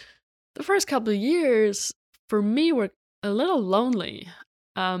the first couple of years for me were a little lonely.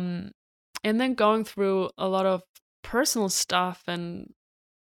 And then going through a lot of personal stuff and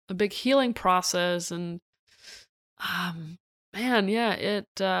a big healing process. And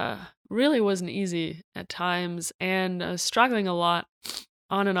it really wasn't easy at times, and struggling a lot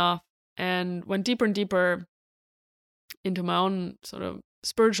on and off, and went deeper and deeper into my own sort of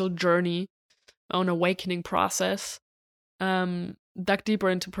spiritual journey, my own awakening process. Dug deeper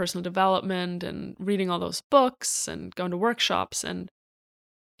into personal development and reading all those books and going to workshops. And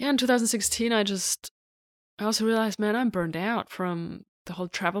in 2016, I also realized, man, I'm burned out from the whole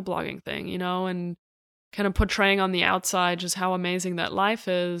travel blogging thing, and kind of portraying on the outside just how amazing that life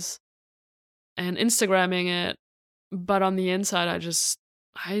is and Instagramming it. But on the inside, I just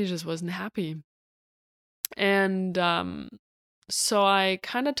wasn't happy. And so I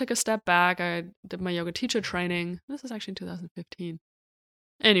kind of took a step back. I did my yoga teacher training. This is actually 2015.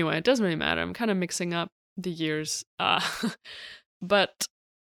 Anyway, it doesn't really matter. I'm kind of mixing up the years. But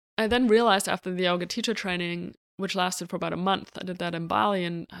I then realized after the yoga teacher training, which lasted for about a month, I did that in Bali,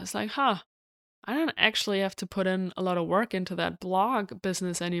 and I was like, I don't actually have to put in a lot of work into that blog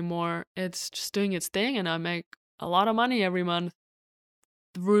business anymore. It's just doing its thing, and I make a lot of money every month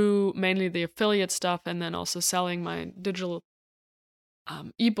through mainly the affiliate stuff, and then also selling my digital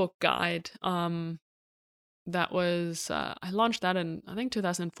ebook guide. That was I launched that in I think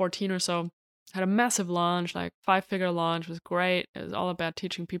 2014 or so. Had a massive launch, like 5-figure launch. It was great. It was all about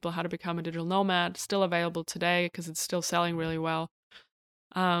teaching people how to become a digital nomad. Still available today because it's still selling really well.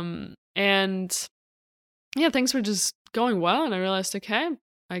 And yeah, things were just going well, and I realized, okay,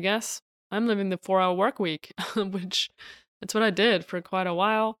 I guess I'm living the 4-hour work week, which that's what I did for quite a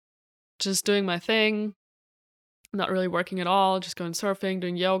while. Just doing my thing, not really working at all, just going surfing,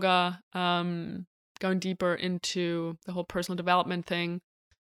 doing yoga, going deeper into the whole personal development thing.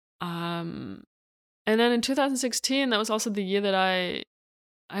 And then in 2016, that was also the year that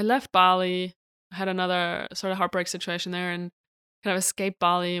I left Bali. I had another sort of heartbreak situation there and kind of escaped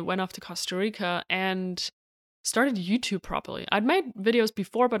Bali, went off to Costa Rica, and started YouTube properly. I'd made videos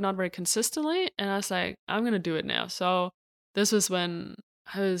before, but not very consistently. And I was like, I'm going to do it now. So this was when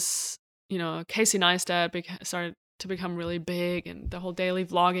I was, Casey Neistat started to become really big, and the whole daily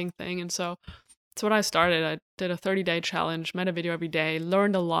vlogging thing. And so that's what I started. I did a 30-day challenge, made a video every day,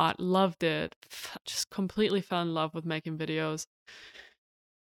 learned a lot, loved it, just completely fell in love with making videos.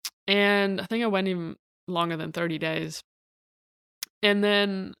 And I think I went even longer than 30 days. And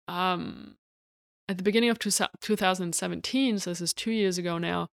then at the beginning of 2017, so this is 2 years ago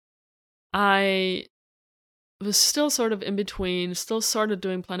now, I was still sort of in between, still sort of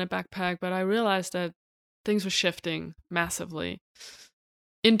doing Planet Backpack, but I realized that things were shifting massively.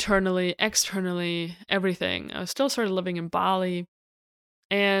 Internally, externally, everything. I was still sort of living in Bali.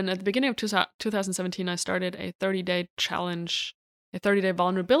 And at the beginning of 2017, I started a 30-day challenge, a 30-day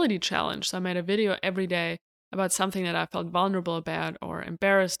vulnerability challenge. So I made a video every day about something that I felt vulnerable about or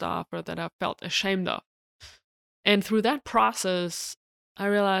embarrassed of or that I felt ashamed of. And through that process, I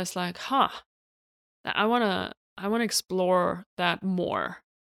realized I want to explore that more.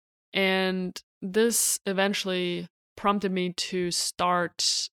 And this eventually prompted me to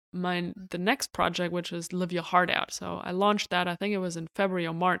start the next project, which was Live Your Heart Out. So I launched that, I think it was in February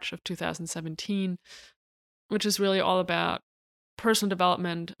or March of 2017, which is really all about personal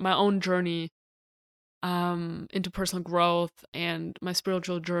development, my own journey into personal growth and my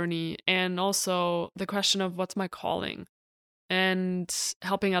spiritual journey, and also the question of what's my calling, and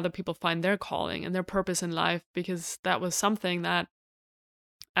helping other people find their calling and their purpose in life, because that was something that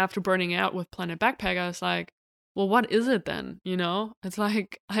after burning out with Planet Backpack, I was like, well, what is it then? It's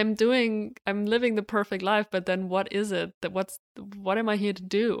like I'm living the perfect life, but then what is it? What am I here to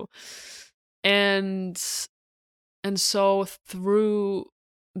do? And so through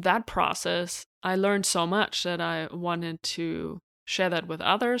that process, I learned so much that I wanted to share that with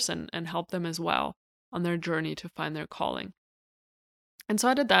others and help them as well on their journey to find their calling. And so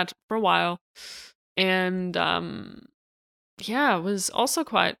I did that for a while, and was also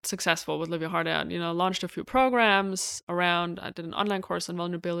quite successful with Live Your Heart Out. Launched a few programs around. I did an online course on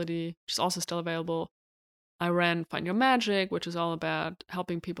vulnerability, which is also still available. I ran Find Your Magic, which is all about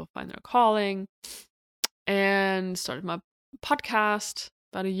helping people find their calling, and started my podcast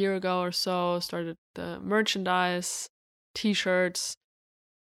about a year ago or so. Started the merchandise, t-shirts.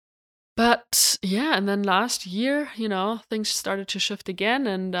 But yeah, and then last year, things started to shift again,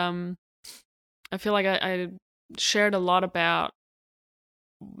 and I feel like I shared a lot about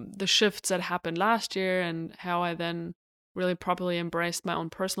the shifts that happened last year and how I then really properly embraced my own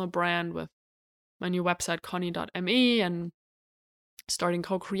personal brand with my new website, connie.me, and starting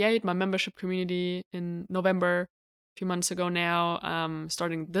Co-Create, my membership community, in November, a few months ago now,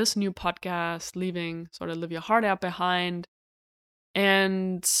 starting this new podcast, leaving sort of Live Your Heart Out behind,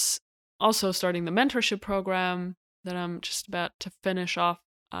 and also starting the mentorship program that I'm just about to finish off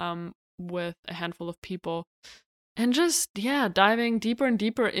with a handful of people. And just, diving deeper and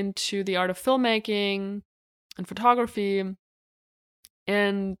deeper into the art of filmmaking and photography.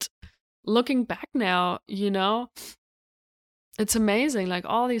 And looking back now, it's amazing, like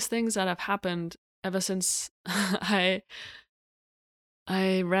all these things that have happened ever since I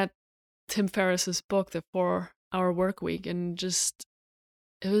read Tim Ferriss's book, The 4-Hour Work Week, and just,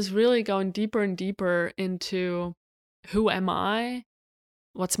 it was really going deeper and deeper into who am I?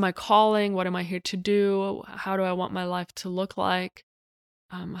 What's my calling? What am I here to do? How do I want my life to look like?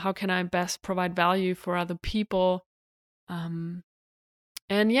 How can I best provide value for other people? And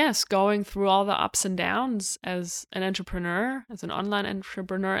yes, going through all the ups and downs as an entrepreneur, as an online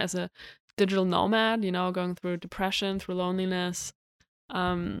entrepreneur, as a digital nomad, going through depression, through loneliness,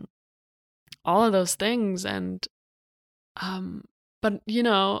 all of those things. And but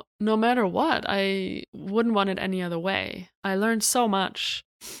no matter what, I wouldn't want it any other way. I learned so much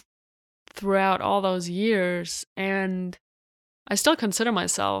throughout all those years, and I still consider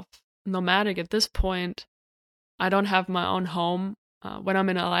myself nomadic at this point. I don't have my own home. When I'm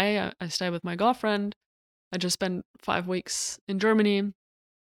in LA, I stay with my girlfriend. I just spent 5 weeks in Germany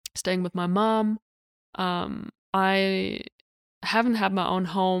staying with my mom. I haven't had my own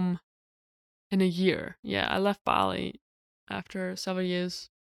home in a year. Yeah, I left Bali after several years,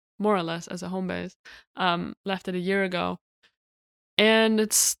 more or less, as a home base. Left it a year ago. And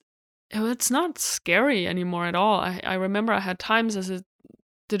it's not scary anymore at all. I remember I had times as a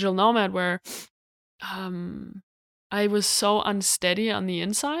digital nomad where I was so unsteady on the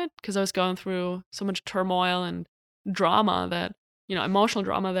inside because I was going through so much turmoil and drama that, emotional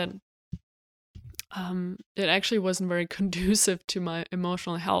drama, that it actually wasn't very conducive to my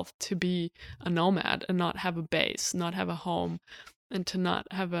emotional health to be a nomad and not have a base, not have a home, and to not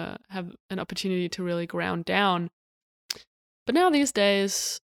have an opportunity to really ground down. But now these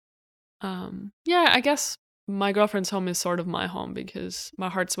days, I guess my girlfriend's home is sort of my home because my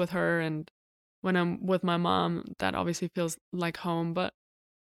heart's with her, and when I'm with my mom, that obviously feels like home. But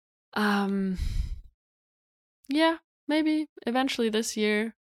maybe eventually this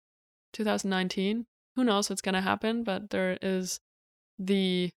year, 2019, who knows what's gonna happen, but there is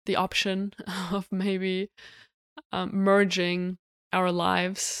the option of maybe merging our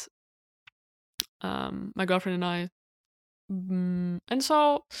lives, my girlfriend and I. And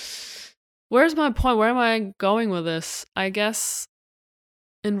so where's my point? Where am I going with this? I guess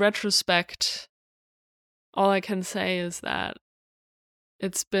in retrospect, all I can say is that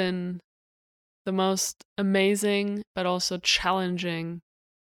it's been the most amazing but also challenging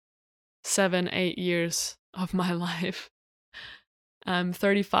 7-8 years of my life. I'm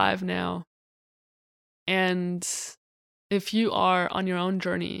 35 now. And if you are on your own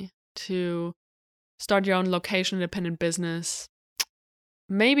journey to start your own location independent business,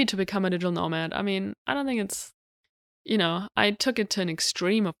 maybe to become a digital nomad, I mean, I don't think it's, I took it to an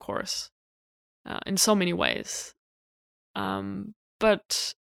extreme, of course, in so many ways.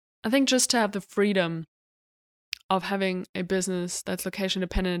 But I think just to have the freedom of having a business that's location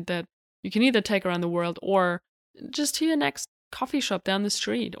independent, that you can either take around the world or just to your next coffee shop down the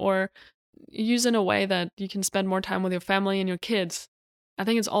street, or use in a way that you can spend more time with your family and your kids. I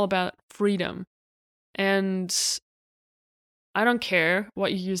think it's all about freedom. And I don't care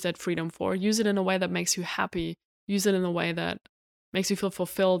what you use that freedom for. Use it in a way that makes you happy. Use it in a way that makes you feel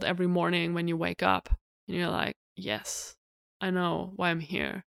fulfilled every morning when you wake up. And you're like, yes, I know why I'm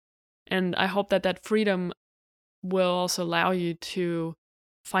here. And I hope that freedom will also allow you to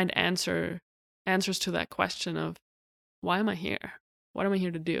find answers to that question of, why am I here? What am I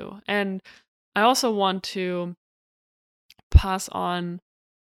here to do? And I also want to pass on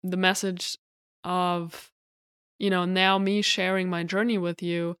the message of, now me sharing my journey with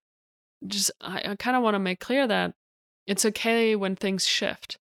you. Just, I kind of want to make clear that it's okay when things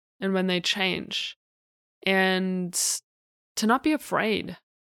shift and when they change, and to not be afraid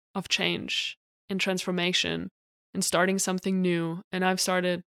of change and transformation and starting something new. And I've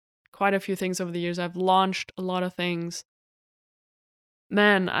started quite a few things over the years. I've launched a lot of things.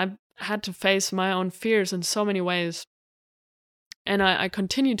 Man, I've had to face my own fears in so many ways. And I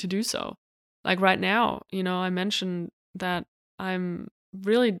continue to do so. Like right now, I mentioned that I'm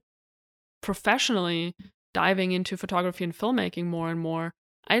really professionally diving into photography and filmmaking more and more.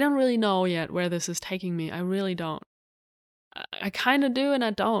 I don't really know yet where this is taking me. I really don't. I kind of do and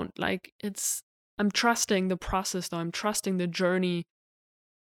I don't. Like, I'm trusting the process though. I'm trusting the journey.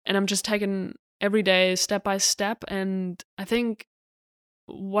 And I'm just taking every day step by step. And I think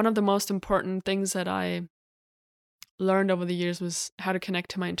one of the most important things that I learned over the years was how to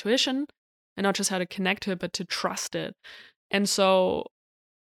connect to my intuition, and not just how to connect to it, but to trust it. And so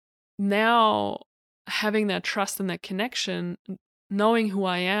now, having that trust and that connection, knowing who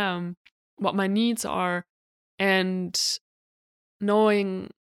I am, what my needs are, and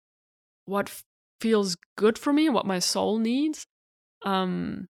knowing what feels good for me, what my soul needs,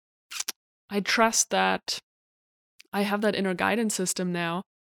 I trust that I have that inner guidance system now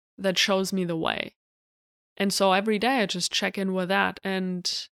that shows me the way. And so every day I just check in with that,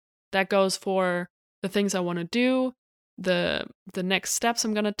 and that goes for the things I want to do, the next steps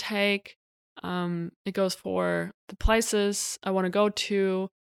I'm going to take. It goes for the places I want to go to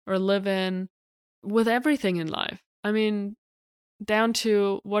or live in, with everything in life. I mean, down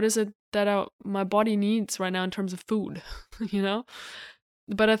to what is it that my body needs right now in terms of food,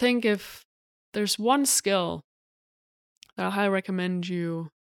 But I think if there's one skill that I highly recommend you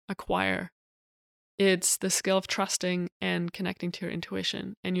acquire. It's the skill of trusting and connecting to your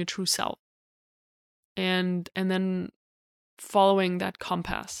intuition and your true self. And then following that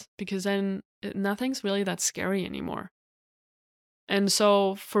compass, because then nothing's really that scary anymore. And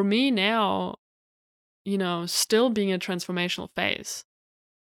so for me now, still being in a transformational phase,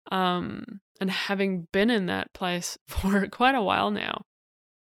 and having been in that place for quite a while now,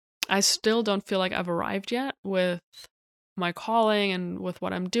 I still don't feel like I've arrived yet with my calling and with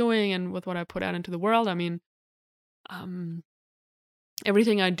what I'm doing and with what I put out into the world. I mean,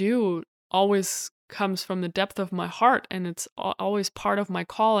 everything I do always comes from the depth of my heart, and it's always part of my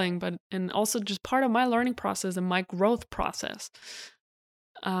calling, and also just part of my learning process and my growth process.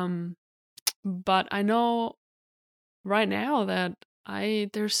 But I know right now that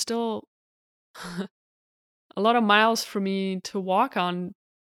there's still a lot of miles for me to walk on,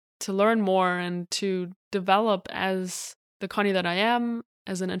 to learn more and to develop as the Connie that I am,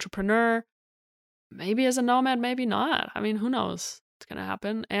 as an entrepreneur, maybe as a nomad, maybe not. I mean, who knows what's going to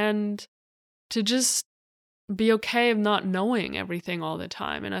happen? And to just be okay of not knowing everything all the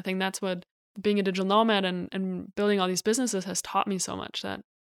time. And I think that's what being a digital nomad and building all these businesses has taught me so much, that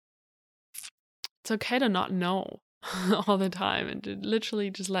it's okay to not know all the time and to literally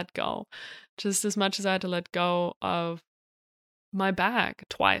just let go. Just as much as I had to let go of my bag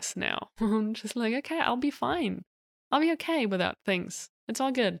twice now. Just like, okay, I'll be fine. I'll be okay without things. It's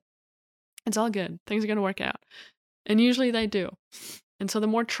all good. It's all good. Things are going to work out. And usually they do. And so the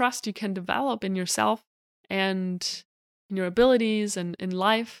more trust you can develop in yourself and in your abilities and in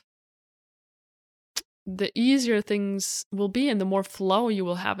life, the easier things will be and the more flow you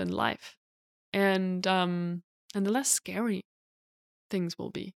will have in life. And the less scary things will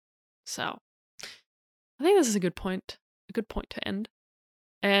be. So I think this is a good point to end.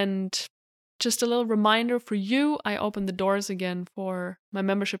 And just a little reminder for you, I opened the doors again for my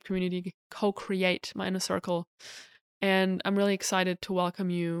membership community, Co-Create, my inner circle. And I'm really excited to welcome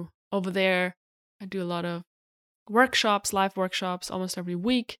you over there. I do a lot of workshops, live workshops almost every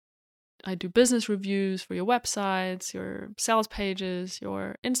week. I do business reviews for your websites, your sales pages,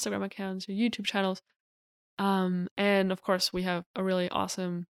 your Instagram accounts, your YouTube channels. And of course, we have a really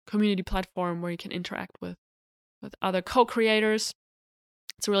awesome community platform where you can interact with other co-creators.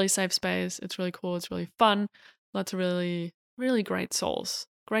 It's a really safe space. It's really cool. It's really fun. Lots of really, really great souls.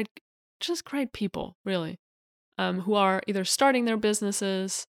 Great people, really, who are either starting their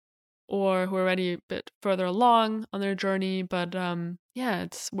businesses or who are already a bit further along on their journey. But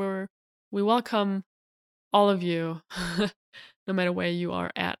we welcome all of you, no matter where you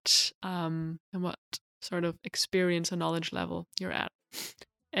are at, and what sort of experience and knowledge level you're at.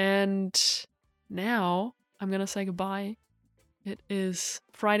 And now I'm going to say goodbye. It is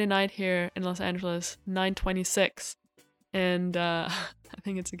Friday night here in Los Angeles, 9:26. And I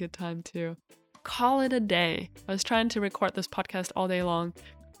think it's a good time to call it a day. I was trying to record this podcast all day long,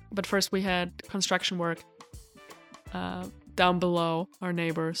 but first we had construction work down below, our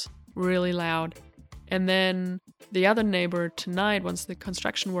neighbors, really loud. And then the other neighbor tonight, once the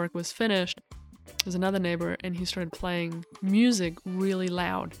construction work was finished, there's another neighbor and he started playing music really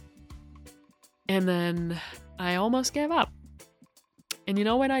loud. And then I almost gave up. And you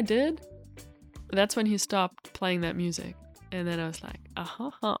know what I did? That's when he stopped playing that music. And then I was like,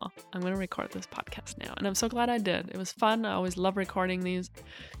 I'm going to record this podcast now. And I'm so glad I did. It was fun. I always love recording these.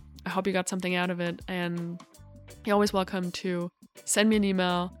 I hope you got something out of it. And you're always welcome to send me an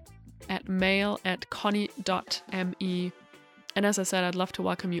email at mail@connie.me. And as I said, I'd love to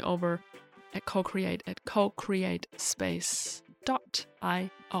welcome you over at Co-Create at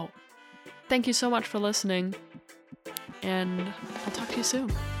cocreatespace.io. Thank you so much for listening. And I'll talk to you soon.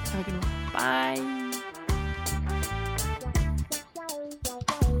 Have a good one. Bye.